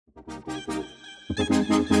We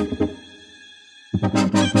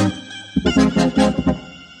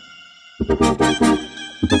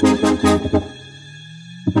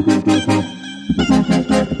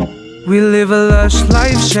live a lush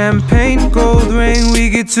life, champagne, gold rain. We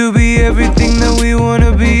get to be everything that we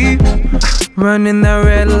wanna be. Running that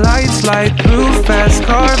red light, slide through, fast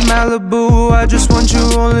car, Malibu. I just want you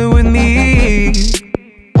rolling with me.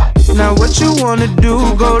 Now what you wanna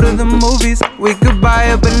do, go to the movies. We could buy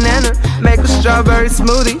a banana, make a strawberry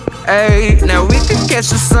smoothie. Ayy, now we could catch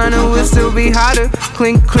the sun and we'll still be hotter.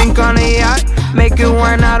 Clink, clink on a yacht, make it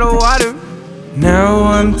run out of water. Now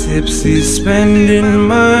I'm tipsy, spending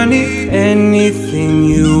money, anything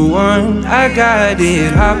you want, I got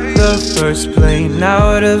it. Hop the first plane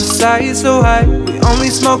out of sight, so high, we only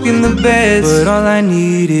smoking the best. But all I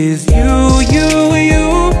need is you,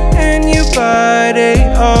 and your body.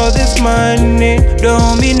 All this money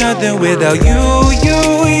don't mean nothing without you,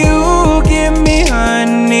 give me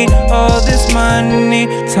honey. All this money,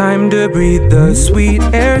 time to breathe the sweet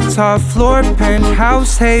air. Top floor,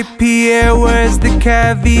 penthouse, hey Pierre, where's the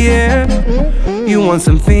caviar? You want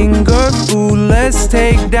some finger food? Let's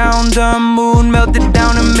take down the moon, melt it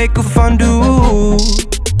down and make a fondue.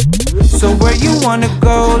 So where you wanna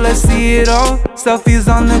go? Let's see it all. Selfies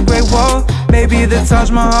on the Great Wall, maybe the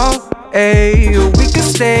Taj Mahal. Ayy, we could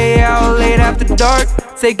stay out late after dark,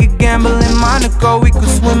 take a gamble in Monaco, we could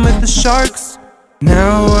swim with the sharks.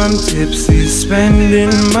 Now I'm tipsy,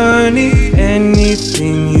 spending money,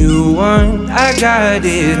 anything you want, I got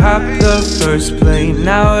it. Hop the first plane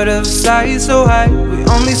out of sight, so high, we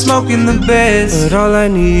only smoking the best. But all I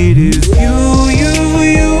need is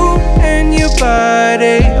you, and your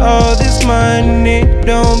body. All this money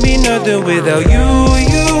don't mean nothing without you,